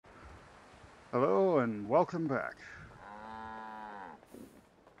Hello and welcome back.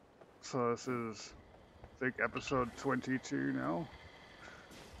 So this is, I think, episode 22 now.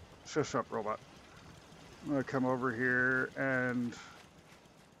 Shush up, robot. I'm going to come over here and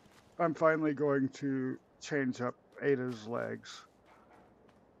I'm finally going to change up Ada's legs.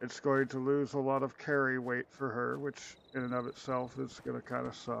 It's going to lose a lot of carry weight for her, which in and of itself is going to kind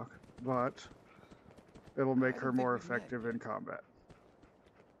of suck, but it'll make I her don't think more we've met effective yet. in combat.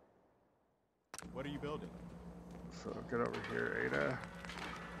 What are you building? So get over here, Ada.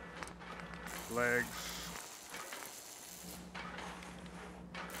 Legs.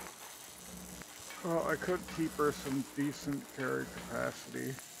 Well, I could keep her some decent carry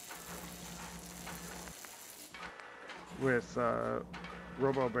capacity with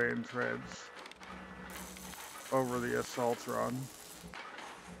Robobane treads over the Assaultron.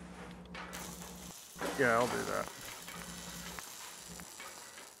 Yeah, I'll do that.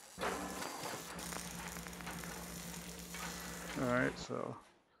 Alright, so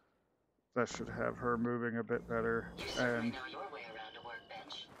that should have her moving a bit better. And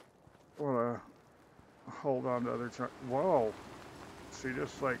wanna hold on to other whoa! She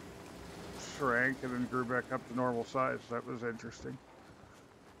just like shrank and then grew back up to normal size. That was interesting.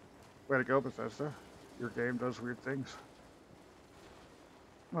 Way to go, Bethesda. Your game does weird things.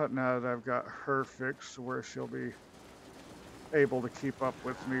 But now that I've got her fixed to where she'll be able to keep up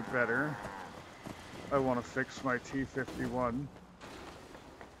with me better, I want to fix my T-51. Alright.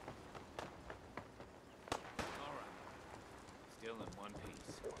 Still in one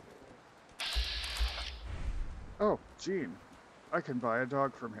piece. Oh, Gene. I can buy a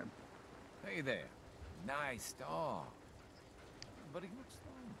dog from him. Hey there. Nice dog. But he looks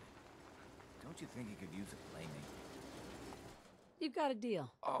lonely. Don't you think he could use a playmate? You've got a deal.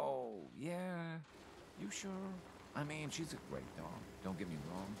 Oh, yeah. You sure? I mean, she's a great dog. Don't get me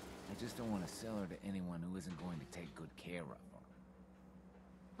wrong. I just don't want to sell her to anyone who isn't going to take good care of her.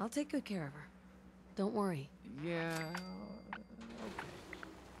 I'll take good care of her. Don't worry. Yeah, okay.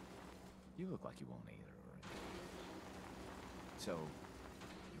 You look like you won't either. So,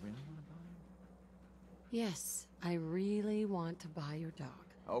 you really want to buy her? Yes, I really want to buy your dog.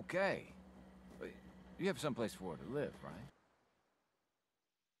 Okay. But you have someplace for her to live, right?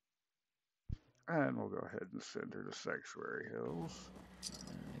 And we'll go ahead and send her to Sanctuary Hills.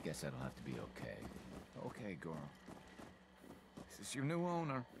 I guess that'll have to be okay. Okay, girl. This is your new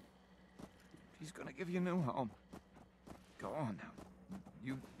owner. She's gonna give you a new home. Go on now.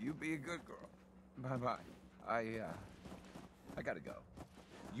 You be a good girl. Bye-bye. I gotta go.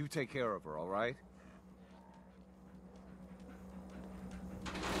 You take care of her, all right?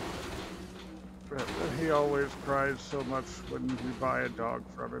 He always cries so much when you buy a dog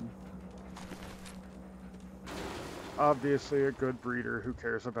from him. Obviously a good breeder who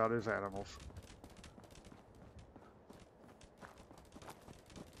cares about his animals.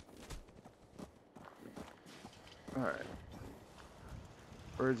 Alright.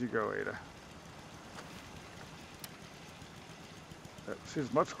 Where'd you go, Ada?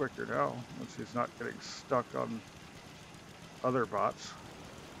 She's much quicker now when she's not getting stuck on other bots.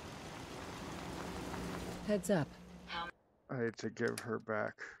 Heads up. I need to give her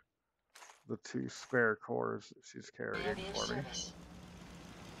back the 2 spare cores that she's carrying for me.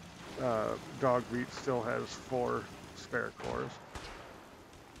 Dog meat still has 4 spare cores.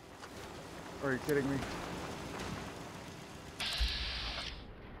 Are you kidding me?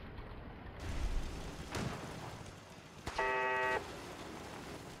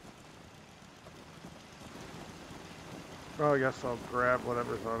 Well, I guess I'll grab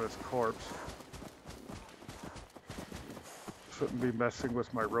whatever's on his corpse. Shouldn't be messing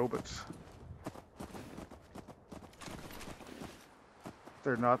with my robots.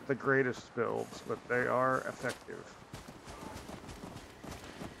 They're not the greatest builds, but they are effective.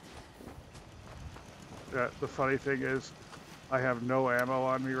 The funny thing is, I have no ammo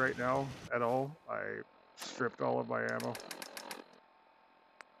on me right now at all. I stripped all of my ammo.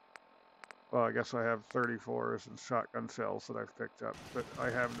 Well, I guess I have 34s and shotgun shells that I've picked up, but I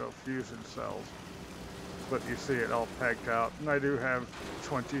have no fusion cells. But you see it all pegged out, and I do have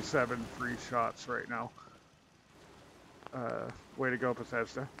 27 free shots right now. Way to go,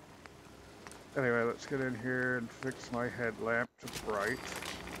 Bethesda. Anyway, let's get in here and fix my headlamp to bright.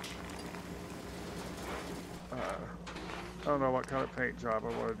 I don't know what kind of paint job I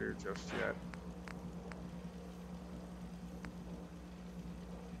want to do just yet.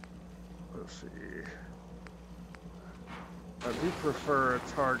 Let's see. I do prefer a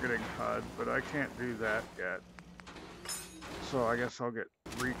targeting HUD, but I can't do that yet. So I guess I'll get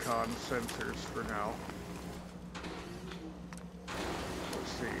recon sensors for now.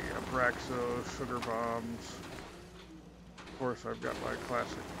 Let's see, I'm Anthraxos, sugar bombs. Of course, I've got my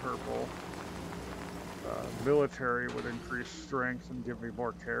classic purple. Military would increase strength and give me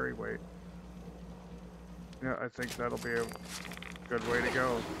more carry weight. Yeah, I think that'll be a good way to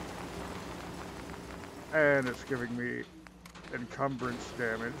go. And it's giving me encumbrance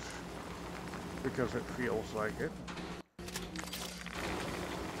damage because it feels like it.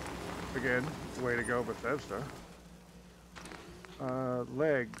 Again, way to go, Bethesda.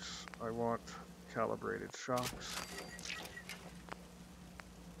 Legs, I want calibrated shocks.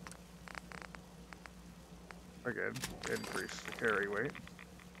 Again, increase the carry weight.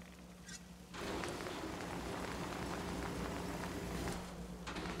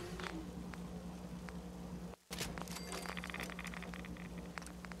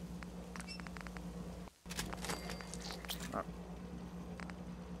 Oh,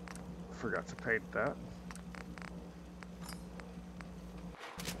 forgot to paint that.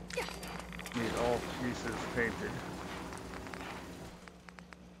 Need all pieces painted.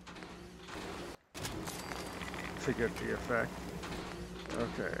 To get the effect.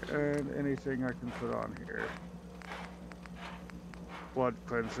 Okay, and anything I can put on here. Blood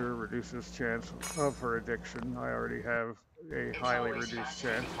cleanser reduces chance of her addiction. I already have a highly reduced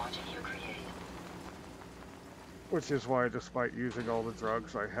chance. Which is why, despite using all the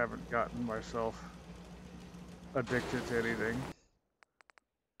drugs, I haven't gotten myself addicted to anything.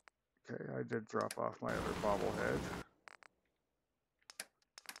 Okay, I did drop off my other bobblehead.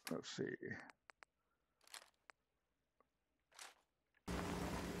 Let's see.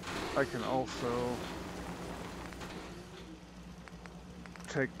 I can also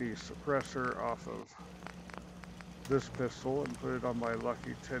take the suppressor off of this pistol and put it on my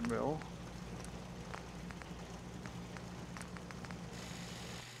lucky 10 mil.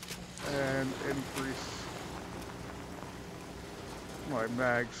 And increase my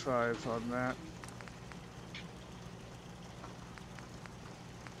mag size on that.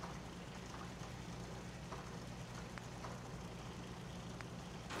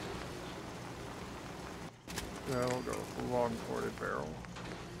 Yeah, we'll go with the long ported barrel.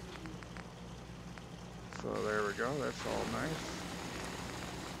 So there we go, that's all nice.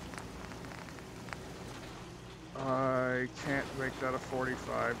 I can't make that a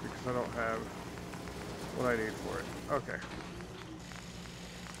 45 because I don't have what I need for it. Okay.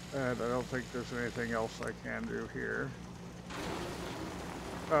 And I don't think there's anything else I can do here.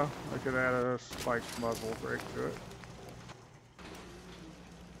 Oh, I could add a spiked muzzle brake to it.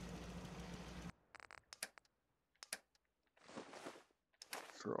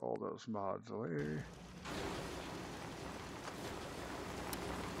 Throw all those mods away.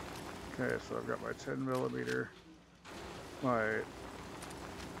 Okay, so I've got my 10 millimeter, my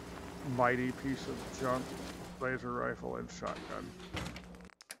mighty piece of junk laser rifle and shotgun.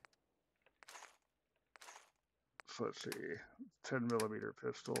 So let's see, 10 millimeter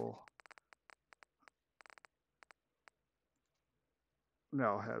pistol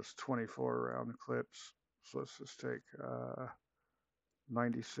now has 24 round clips. So let's just take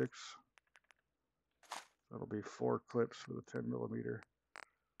 96. That'll be 4 clips for the 10 millimeter.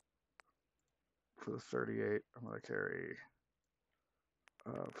 For the 38, I'm going to carry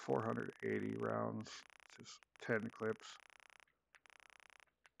 480 rounds, just 10 clips,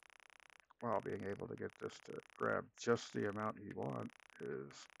 while being able to get this to grab just the amount you want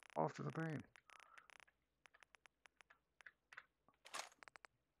is off to the pain.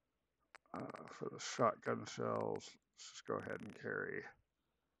 For the shotgun shells, let's just go ahead and carry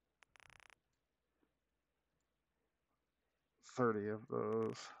 30 of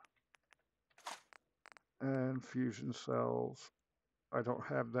those. And fusion cells, I don't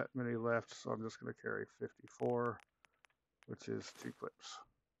have that many left, so I'm just going to carry 54, which is 2 clips.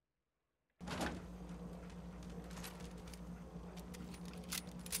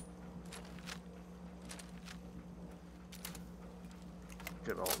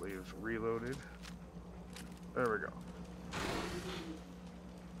 Get all these reloaded. There we go.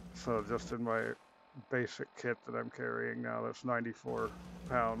 So just in my basic kit that I'm carrying now, that's 94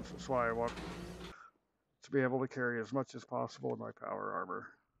 pounds. That's why I want to be able to carry as much as possible in my power armor.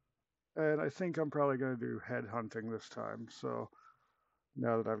 And I think I'm probably going to do headhunting this time. So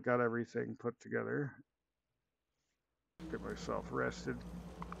now that I've got everything put together, get myself rested,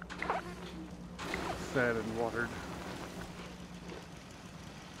 fed and watered.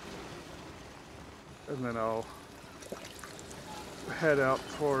 And then I'll head out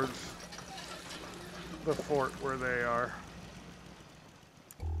towards the fort where they are.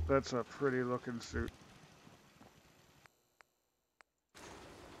 That's a pretty looking suit.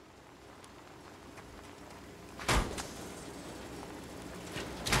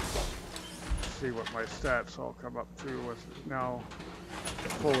 see what my stats all come up to with it now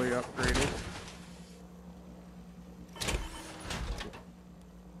fully upgraded.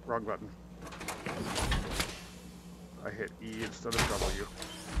 Wrong button. I hit E instead of W.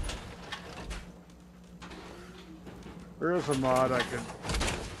 There is a mod I can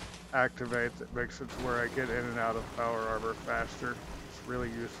activate that makes it to where I get in and out of power armor faster. It's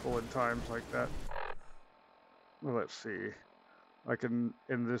really useful in times like that. Well, let's see. I can,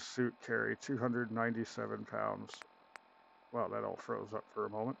 in this suit, carry 297 pounds. Wow, that all froze up for a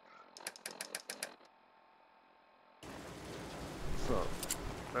moment. So,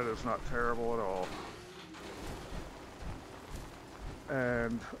 that is not terrible at all.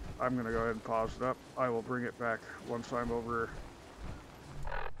 And I'm going to go ahead and pause it up. I will bring it back once I'm over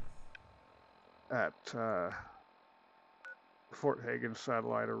at Fort Hagen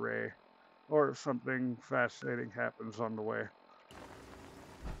Satellite Array, or if something fascinating happens on the way.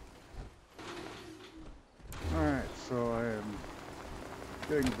 Alright, so I am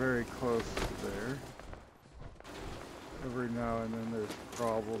getting very close to there. Every now and then there's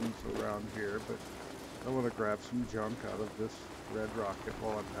problems around here, but I want to grab some junk out of this red rocket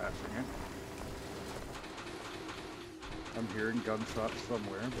while I'm passing it. I'm hearing gunshots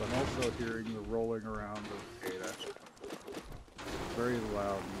somewhere, but I'm also hearing the rolling around of data. It's very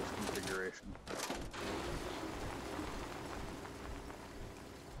loud in this configuration.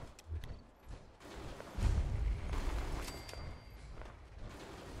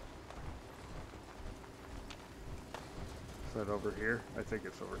 Is that over here? I think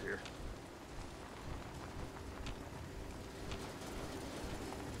it's over here.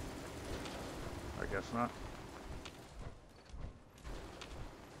 I guess not.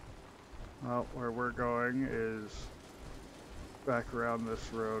 Well, where we're going is back around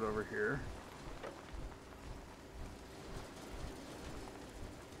this road over here.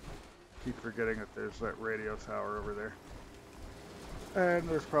 Keep forgetting that there's that radio tower over there. And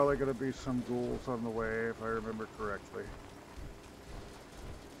there's probably going to be some ghouls on the way, if I remember correctly.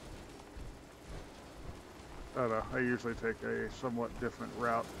 I don't know, I usually take a somewhat different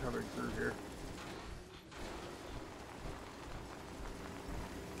route coming through here.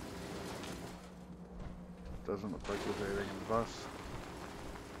 Doesn't look like there's anything in the bus.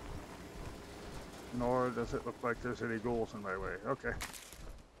 Nor does it look like there's any ghouls in my way. Okay.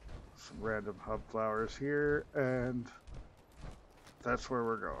 Some random hub flowers here, and that's where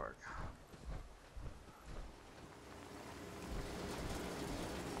we're going.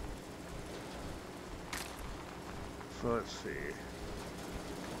 So let's see.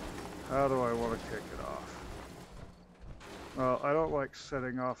 How do I want to kick it off? Well, I don't like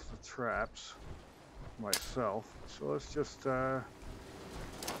setting off the traps myself, so let's just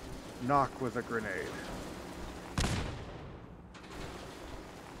knock with a grenade.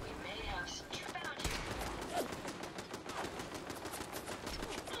 We may have some traffic.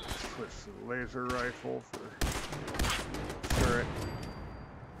 Switch to the laser rifle for turret.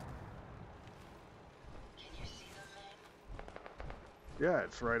 Can you see them, man? Yeah,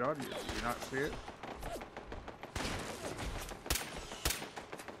 it's right on you. Do you not see it?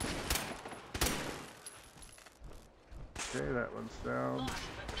 Okay, that one's down. Lost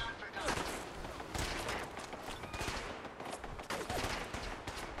but not forgotten.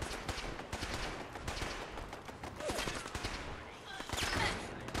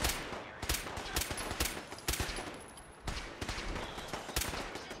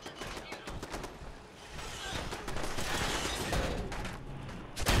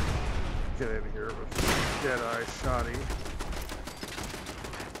 Get in here with Jedi Shoddy.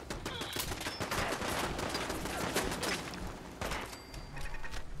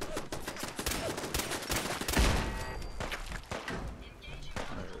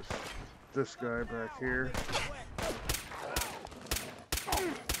 There's this guy back here.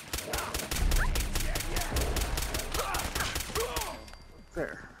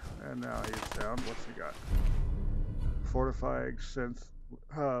 There. And now he's down. What's he got? Fortifying synth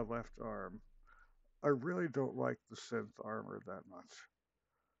left arm. I really don't like the synth armor that much.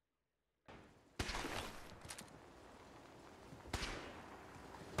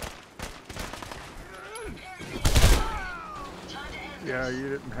 Yeah, you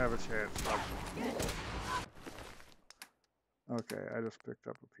didn't have a chance. Okay, I just picked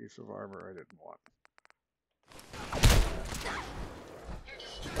up a piece of armor I didn't want.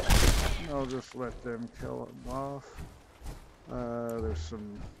 I'll just let them kill him off. There's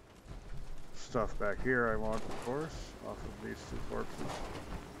some stuff back here I want, of course, off of these two corpses.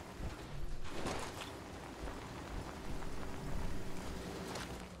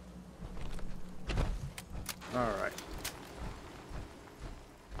 Alright.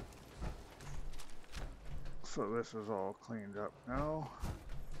 So this is all cleaned up now.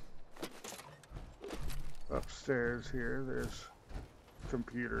 Upstairs here, there's a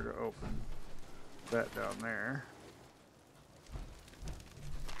computer to open that down there.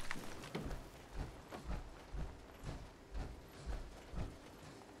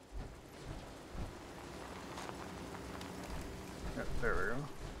 Yep, there we go.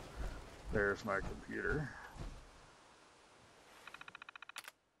 There's my computer.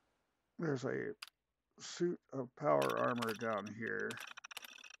 There's a suit of power armor down here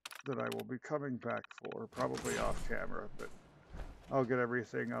that I will be coming back for, probably off camera, but I'll get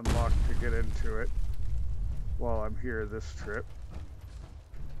everything unlocked to get into it while I'm here this trip.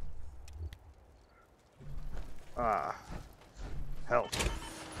 Ah, health.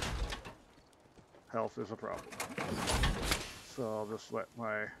 Health is a problem. So I'll just let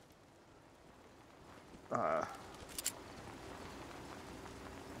my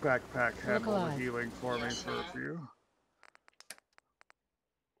backpack handle the healing for me for a few.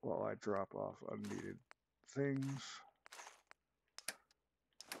 While I drop off unneeded things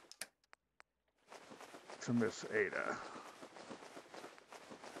to Miss Ada.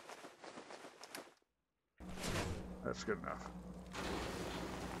 That's good enough.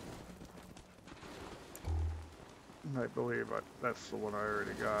 I believe that's the one I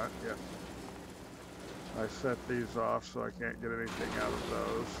already got. Yep. I set these off so I can't get anything out of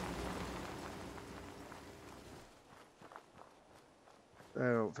those. I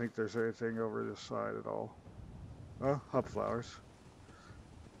don't think there's anything over this side at all. Oh, hub flowers.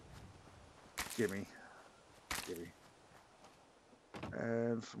 Gimme. Gimme.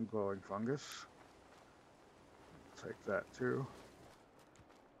 And some glowing fungus. Take that too.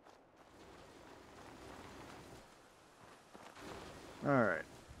 Alright.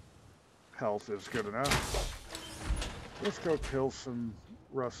 Health is good enough. Let's go kill some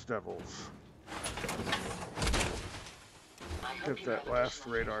rust devils. Get that last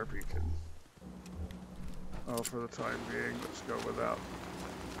radar beacon. Oh, for the time being, let's go without.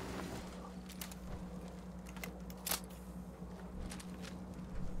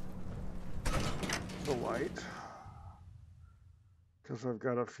 The light. Because I've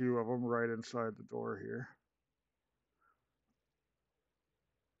got a few of them right inside the door here.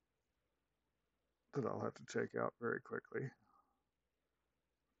 That I'll have to take out very quickly.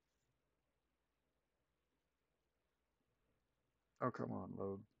 Oh, come on,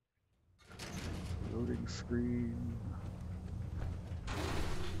 load. Loading screen.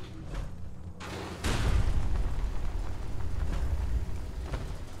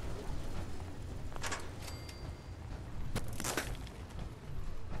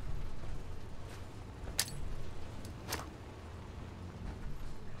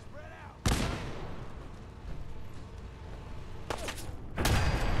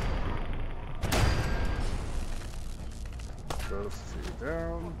 Those two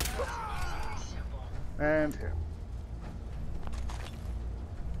down. And him.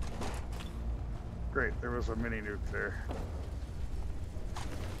 Great, there was a mini nuke there.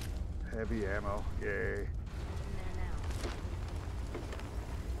 Heavy ammo, yay.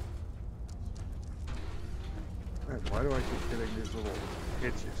 Man, why do I keep getting these little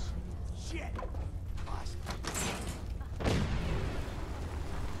hitches? Shit!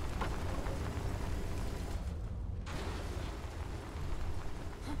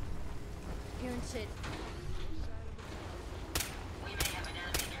 You're in shit. We may have an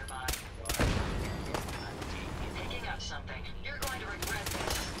enemy nearby. Picking up something. You're going to regret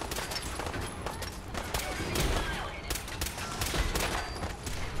this. You're being violated.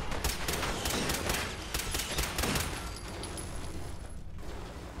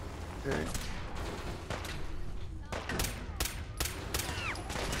 Okay.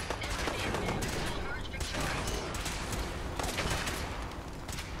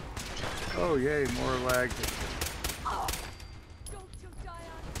 Oh yay, more lag. Don't you die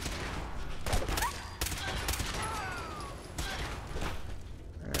on.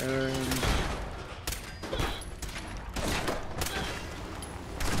 And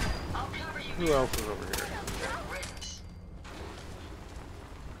I'll cover you. who else is over here?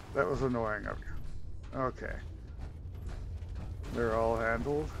 That was annoying of you. Okay. They're all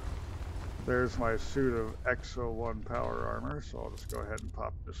handled. There's my suit of Exo 1 power armor, so I'll just go ahead and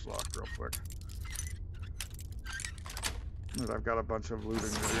pop this lock real quick. And I've got a bunch of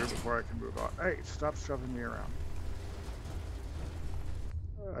looting to do before I can move on. Hey, stop shoving me around.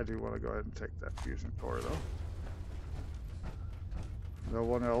 I do want to go ahead and take that fusion core, though. No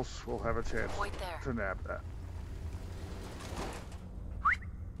one else will have a chance to nab that.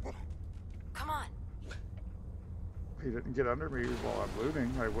 Come on. He didn't get under me while I'm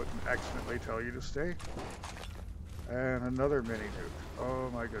looting. I wouldn't accidentally tell you to stay. And another mini nuke. Oh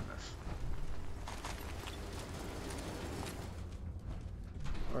my goodness.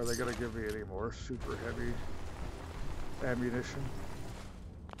 Are they gonna give me any more super heavy ammunition?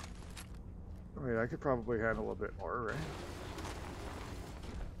 I mean, I could probably handle a bit more, right?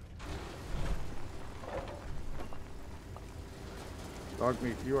 Dog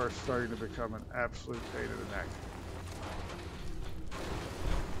meat, you are starting to become an absolute pain in the neck.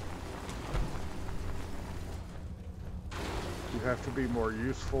 You have to be more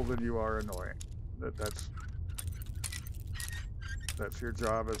useful than you are annoying. That's your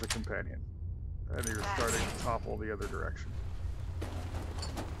job as a companion. And you're starting to topple the other direction.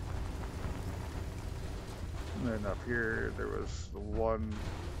 And then up here, there was the one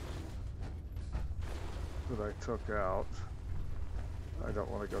that I took out. I don't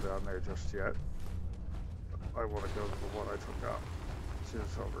want to go down there just yet. I want to go to the one I took out, which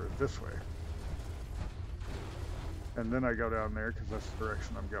is over this way. And then I go down there because that's the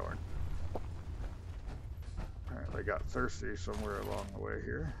direction I'm going. Apparently got thirsty somewhere along the way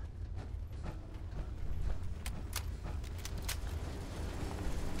here.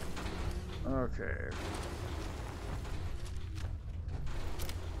 Okay.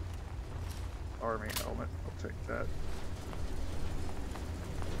 Army helmet, I'll take that.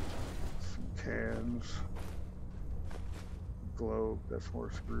 Some cans. Globe, that's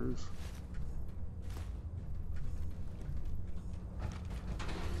more screws.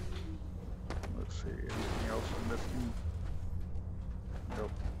 Let's see, anything else I'm missing?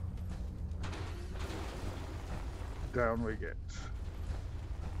 Nope. Down we get.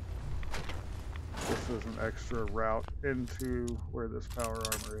 This is an extra route into where this power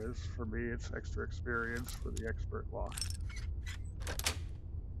armor is. For me, it's extra experience for the expert lock.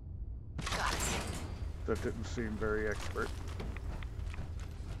 That didn't seem very expert.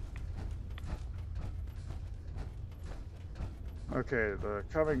 Okay, the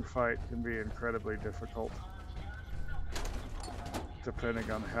coming fight can be incredibly difficult, depending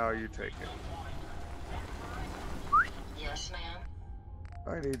on how you take it. Yes, ma'am.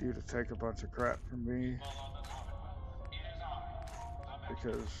 I need you to take a bunch of crap from me,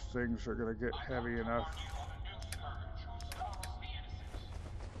 because things are going to get heavy enough.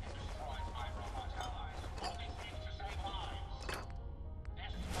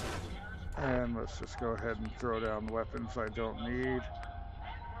 And let's just go ahead and throw down weapons I don't need.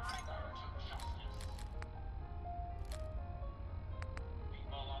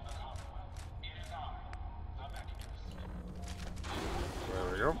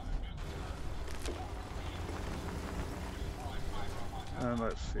 There we go. And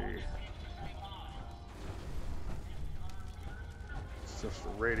let's see. It's just a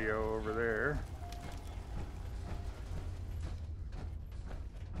radio over there.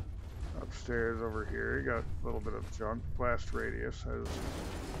 Upstairs over here, you got a little bit of junk. Blast radius has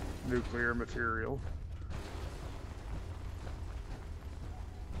nuclear material.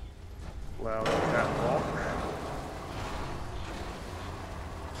 Loud catwalk.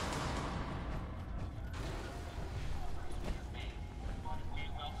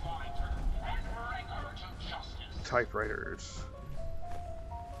 Typewriters.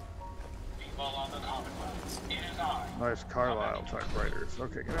 Nice Carlisle typewriters.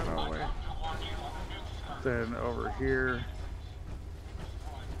 Okay, get out of the way. Then over here,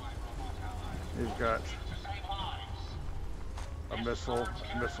 you've got a missile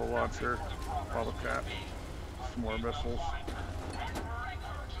launcher, bottle cap, some more missiles.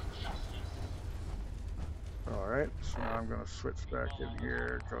 Alright, so now I'm going to switch back in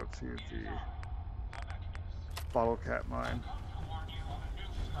here, go to the bottle cap mine.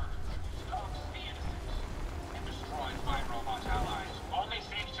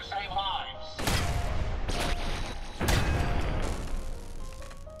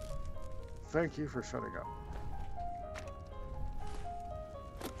 Thank you for shutting up.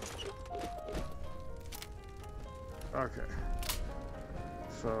 Okay.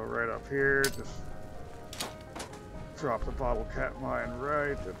 So right up here, just drop the bottle cap mine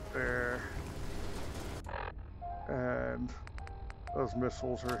right up there. And those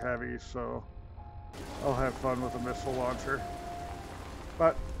missiles are heavy, so I'll have fun with a missile launcher.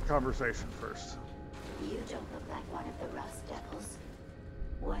 But conversation first. You don't look like one of the Rust Devils.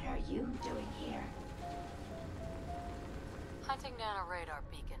 What are you doing here? Hunting down a radar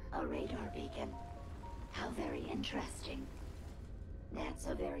beacon. A radar beacon. How very interesting. That's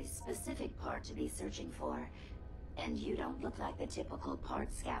a very specific part to be searching for. And you don't look like the typical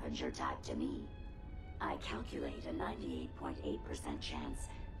part scavenger type to me. I calculate a 98.8% chance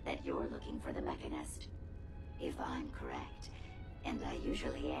that you're looking for the Mechanist. If I'm correct, and I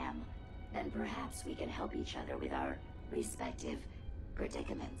usually am, then perhaps we can help each other with our respective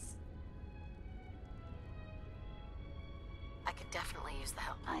predicaments. I could definitely use the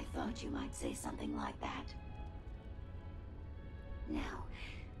help. I thought you might say something like that. Now,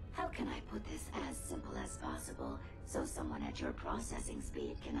 how can I put this as simple as possible so someone at your processing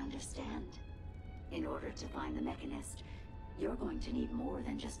speed can understand? In order to find the Mechanist, you're going to need more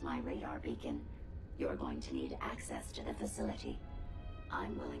than just my radar beacon. You're going to need access to the facility.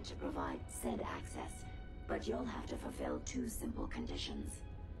 I'm willing to provide said access, but you'll have to fulfill 2 simple conditions.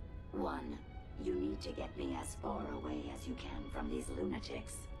 1, you need to get me as far away as you can from these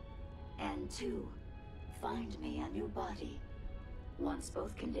lunatics. And 2, find me a new body. Once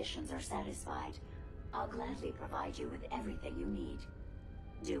both conditions are satisfied, I'll gladly provide you with everything you need.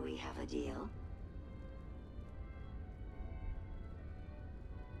 Do we have a deal?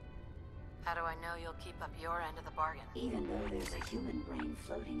 How do I know you'll keep up your end of the bargain? Even though there's a human brain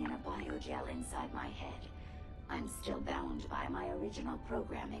floating in a biogel inside my head, I'm still bound by my original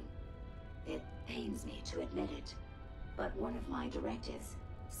programming. It pains me to admit it, but one of my directives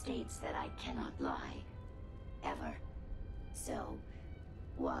states that I cannot lie. Ever. So,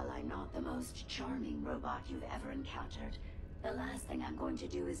 while I'm not the most charming robot you've ever encountered, the last thing I'm going to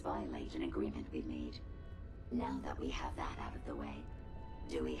do is violate an agreement we've made. Now that we have that out of the way,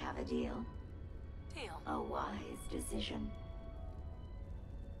 do we have a deal? Deal. A wise decision.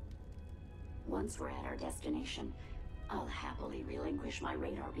 Once we're at our destination, I'll happily relinquish my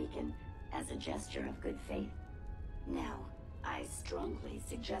radar beacon as a gesture of good faith. Now, I strongly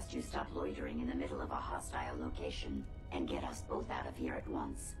suggest you stop loitering in the middle of a hostile location and get us both out of here at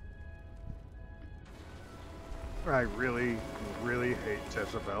once. I really, really hate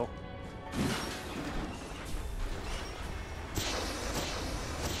Jezebel.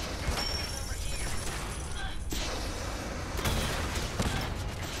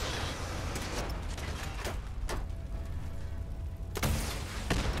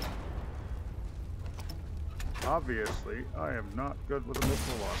 Obviously, I am not good with a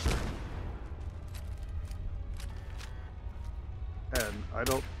missile launcher. And I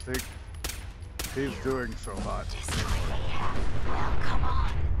don't think he's doing so hot. Well, come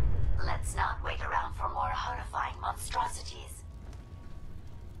on. Let's not wait around for more horrifying monstrosities.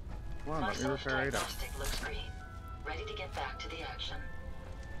 Come on, My let me repair Ada. self-diagnostic looks green. Ready to get back to the action.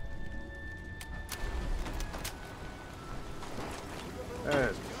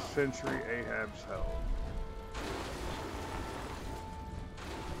 And Century Ahab's hell.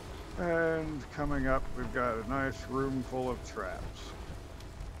 And coming up, we've got a nice room full of traps.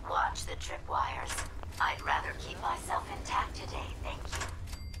 Watch the tripwires. I'd rather keep myself intact today, thank you.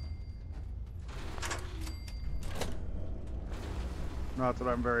 Not that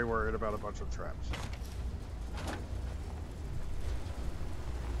I'm very worried about a bunch of traps.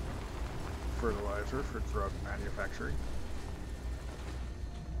 Fertilizer for drug manufacturing.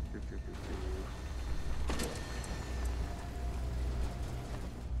 Doo, doo, doo, doo.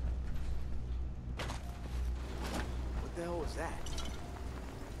 What the hell was that?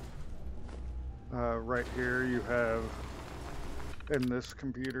 Right here you have, in this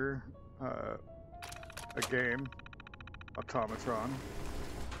computer, a game, Automatron,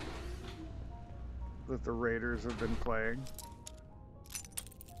 that the Raiders have been playing.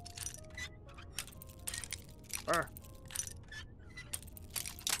 Ah!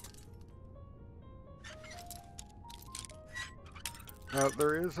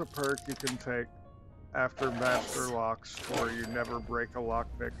 There is a perk you can take after master locks where you never break a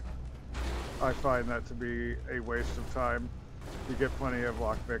lockpick. I find that to be a waste of time. You get plenty of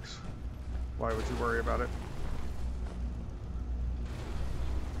lockpicks. Why would you worry about it?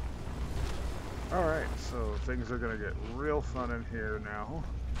 Alright, so things are gonna get real fun in here now.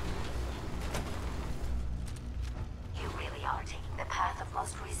 You really are taking the path of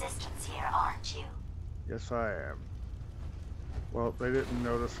most resistance here, aren't you? Yes, I am. Well, they didn't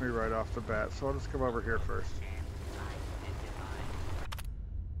notice me right off the bat, so I'll just come over here first.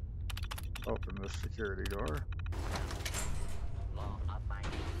 Open this security door.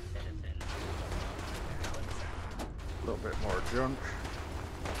 A little bit more junk.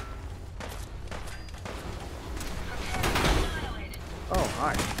 Oh,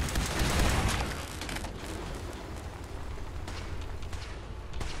 hi.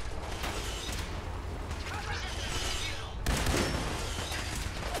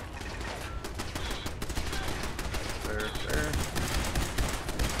 There.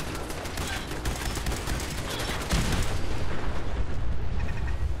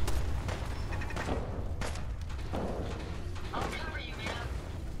 I'll cover you, man.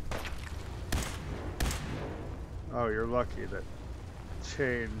 you're lucky that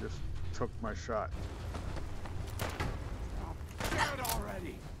chain just took my shot. Get it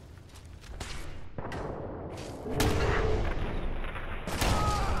already! I've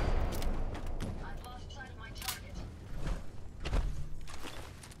lost sight of my target.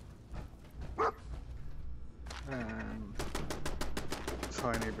 And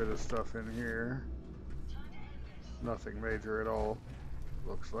tiny bit of stuff in here. Time to end this. Nothing major at all,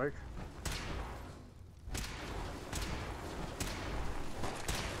 looks like.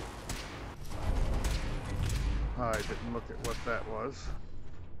 I didn't look at what that was.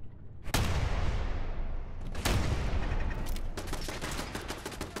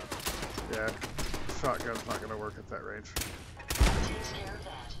 Yeah, shotgun's not gonna work at that range. Takes care of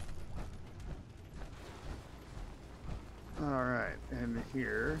that. Alright, in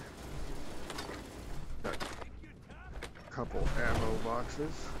here, got a couple ammo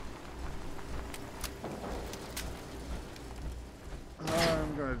boxes.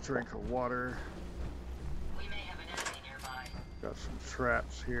 I'm gonna drink of water. We may have an enemy nearby. Got some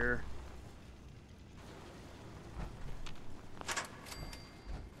traps here.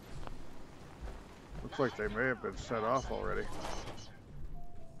 Looks like they may have been set off already.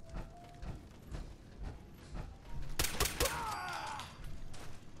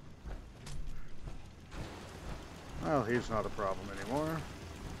 Well, he's not a problem anymore.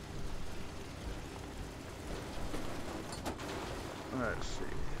 Let's see.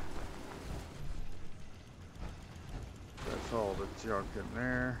 That's all the junk in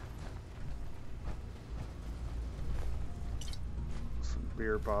there. Some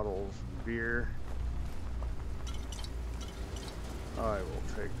beer bottles and beer. I will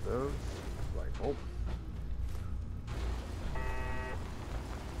take those. Rifle.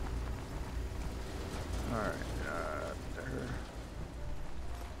 Alright, there.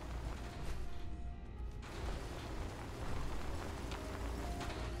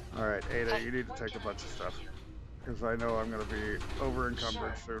 Alright, Ada, you need to take a bunch of stuff. Because I know I'm going to be over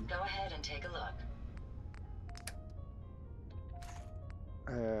encumbered soon. Go ahead and take a look.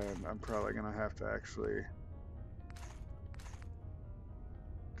 And I'm probably going to have to actually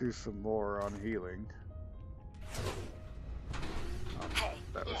do some more on healing.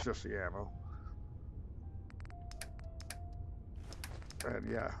 That was just the ammo.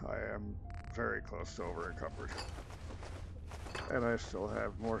 And yeah, I am very close to over encumbered. And I still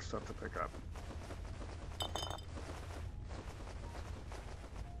have more stuff to pick up.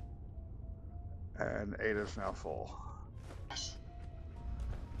 And Ada's now full.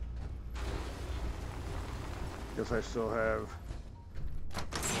 Because I still have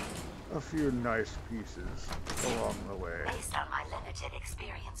a few nice pieces along the way. Based on my limited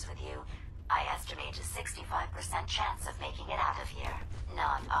experience with you, I estimate a 65% chance of making it out of here.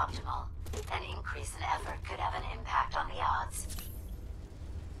 Not optimal. An increase in effort could have an impact on the odds.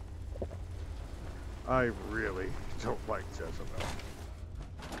 I really don't like Jezebel.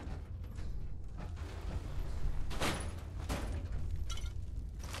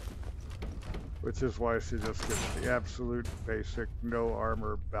 Which is why she just gets the absolute basic no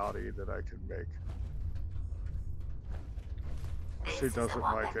armor bounty that I can make. She doesn't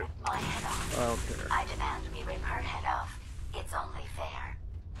like it. I don't care. I demand we rip her head off. It's only fair.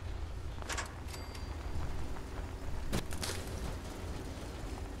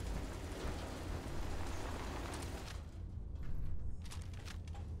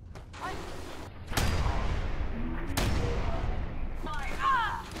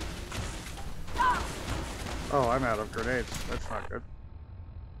 Oh, I'm out of grenades. That's not good.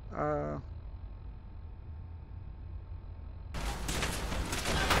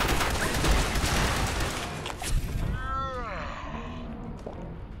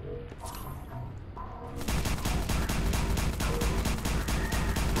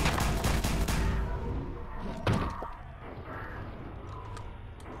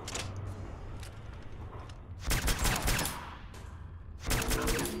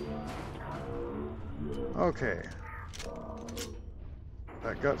 Okay.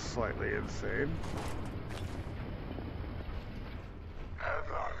 That got slightly insane. Had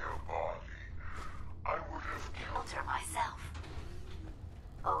I a body, I would have killed Killed her myself.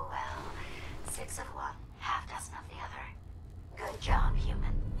 Oh well. 6 of one, half dozen of the other. Good job,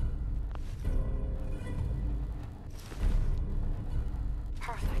 human.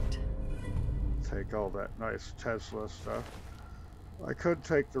 Perfect. Take all that nice Tesla stuff. I could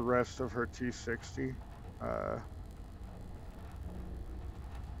take the rest of her T60.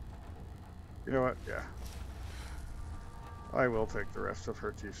 You know what? Yeah. I will take the rest of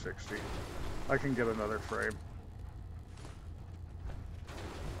her T60. I can get another frame.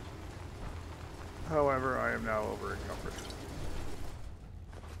 However, I am now over encumbered.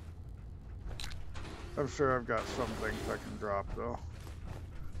 I'm sure I've got some things I can drop though.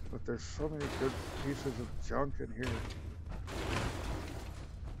 But there's so many good pieces of junk in here.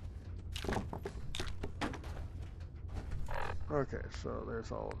 Okay, so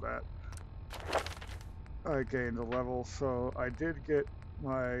there's all of that. I gained a level, so I did get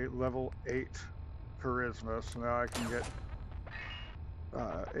my level 8 charisma, so now I can get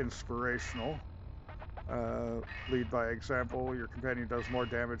inspirational. Lead by example. Your companion does more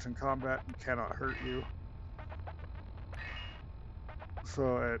damage in combat and cannot hurt you.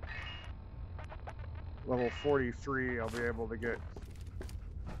 So at level 43, I'll be able to get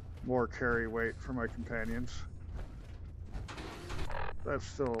more carry weight for my companions. That's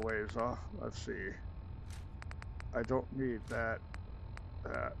still a ways off. Let's see. I don't need that.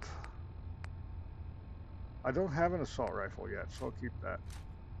 I don't have an assault rifle yet, so I'll keep that.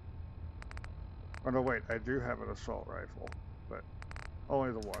 Oh no, wait, I do have an assault rifle, but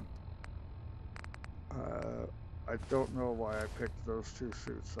only the one. I don't know why I picked those two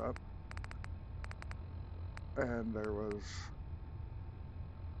suits up. And there was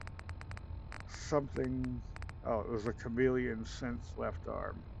something. Oh, it was a chameleon synth left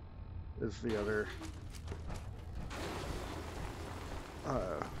arm is the other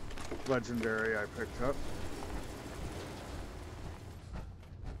legendary I picked up.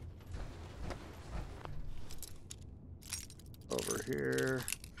 Over here.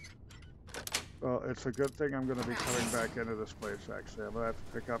 Well, it's a good thing I'm going to be coming back into this place, actually. I'm going to have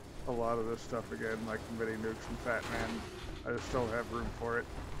to pick up a lot of this stuff again, like Mini Nukes and Fat Man. I just don't have room for it.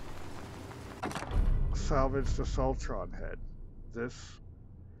 Salvaged Assaultron head. This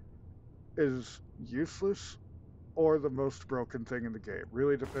is useless or the most broken thing in the game.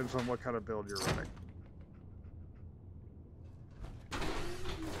 Really depends on what kind of build you're running.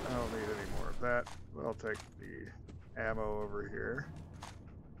 I don't need any more of that. I'll take the ammo over here.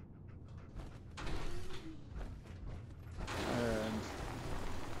 And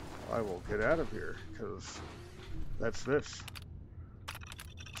I will get out of here, because that's this.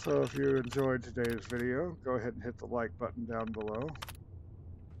 So if you enjoyed today's video, go ahead and hit the like button down below.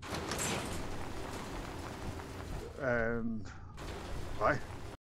 And bye.